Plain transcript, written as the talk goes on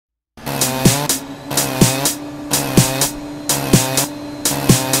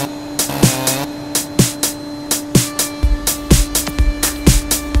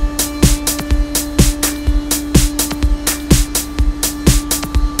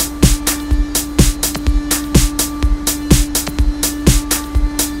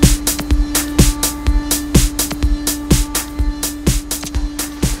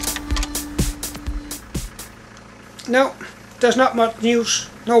There's not much news,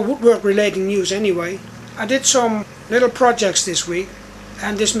 no woodwork relating news anyway. I did some little projects this week,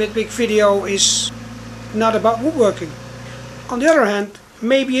 and this mid-week video is not about woodworking. On the other hand,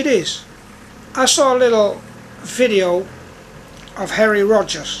 maybe it is. I saw a little video of Harry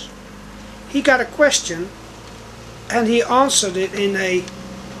Rogers. He got a question and he answered it in a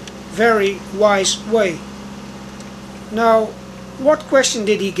very wise way. Now, what question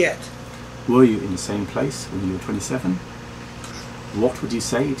did he get? Were you in the same place when you were 27? What would you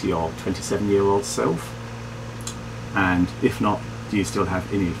say to your 27-year-old self? And if not, do you still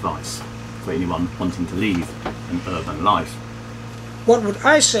have any advice for anyone wanting to leave an urban life? What would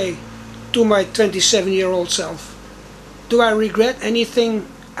I say to my 27-year-old self? Do I regret anything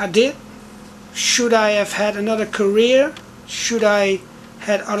I did? Should I have had another career? Should I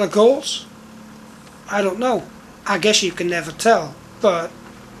had other goals? I don't know. I guess you can never tell, but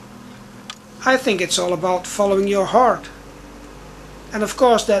I think it's all about following your heart. And of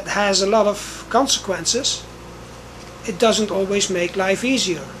course that has a lot of consequences. It doesn't always make life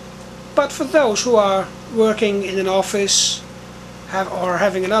easier. But for those who are working in an office or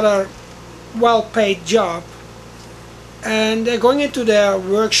having another well-paid job, and they're going into their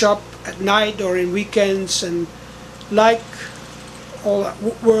workshop at night or in weekends and like all that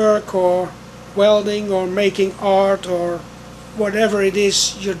woodwork or welding or making art or whatever it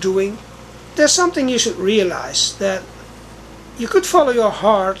is you're doing, there's something you should realize, that you could follow your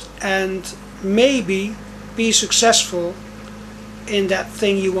heart and maybe be successful in that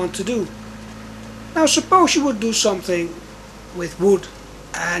thing you want to do. Now suppose you would do something with wood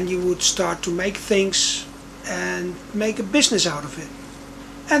and you would start to make things and make a business out of it.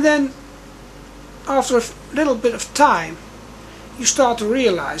 And then after a little bit of time you start to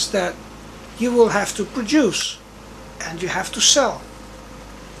realize that you will have to produce and you have to sell.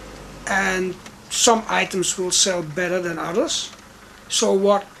 And some items will sell better than others. So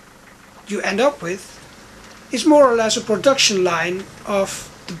what you end up with is more or less a production line of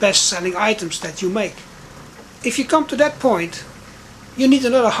the best-selling items that you make. If you come to that point, you need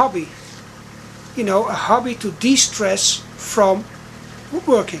another hobby. You know, a hobby to de-stress from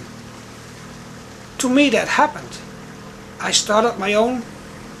woodworking. To me that happened. I started my own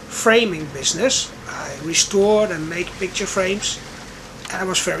framing business. I restored and made picture frames, and I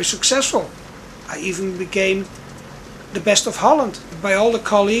was very successful. I even became the best of Holland by all the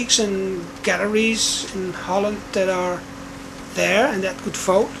colleagues and galleries in Holland that are there and that could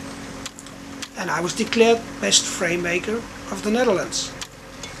vote. And I was declared best frame maker of the Netherlands.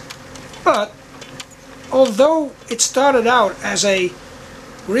 But although it started out as a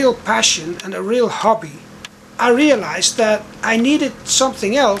real passion and a real hobby, I realized that I needed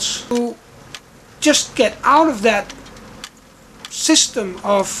something else to just get out of that system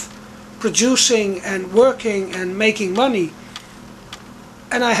of producing and working and making money.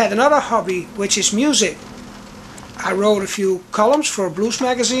 And I had another hobby, which is music. I wrote a few columns for blues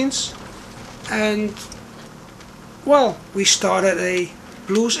magazines, and well, we started a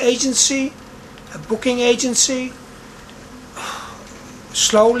blues agency, a booking agency.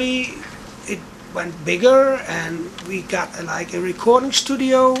 Slowly it went bigger and we got like a recording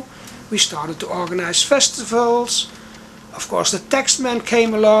studio. We started to organize festivals. Of course the taxman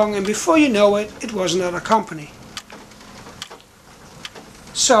came along, and before you know it, it was another company.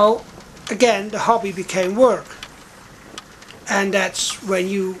 So again, the hobby became work. And that's when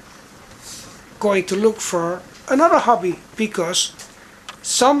you going to look for another hobby, because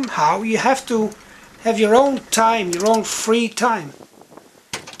somehow you have to have your own time, your own free time.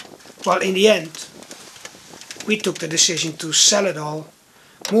 Well, in the end, we took the decision to sell it all,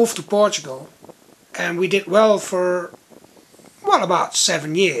 move to Portugal, and we did well for, well, about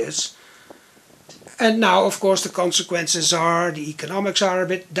 7 years. And now, of course, the consequences are, the economics are a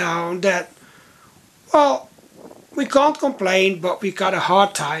bit down, that, well, we can't complain, but we got a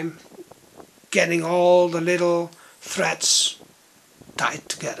hard time getting all the little threads tied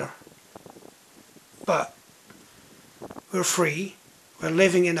together. But we're free, we're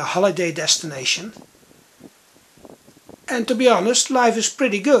living in a holiday destination, and to be honest, life is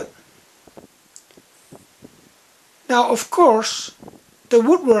pretty good. Now, of course, the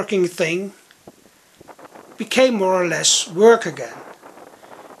woodworking thing became more or less work again,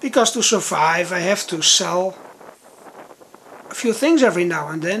 because to survive I have to sell a few things every now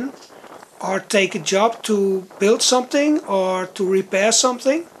and then, or take a job to build something or to repair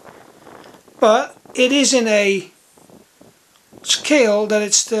something. But it is in a scale that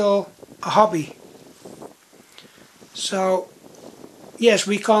it's still a hobby. So yes,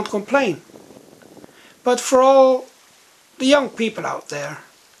 we can't complain. But for all the young people out there,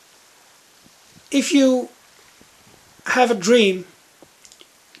 if you have a dream,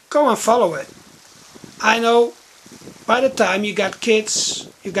 go and follow it. I know by the time you got kids,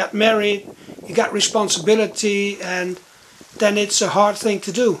 you got married, you got responsibility, and then it's a hard thing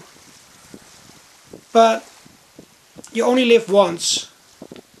to do. But you only live once,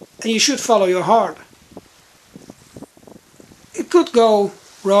 and you should follow your heart. It could go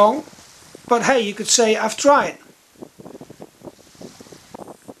wrong, but hey, you could say, I've tried.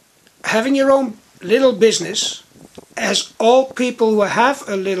 Having your own little business, as all people who have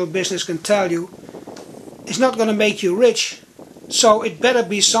a little business can tell you, is not going to make you rich. So it better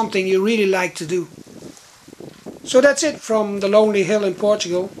be something you really like to do. So that's it from the lonely hill in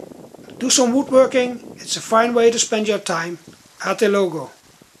Portugal. Do some woodworking. It's a fine way to spend your time. Até logo.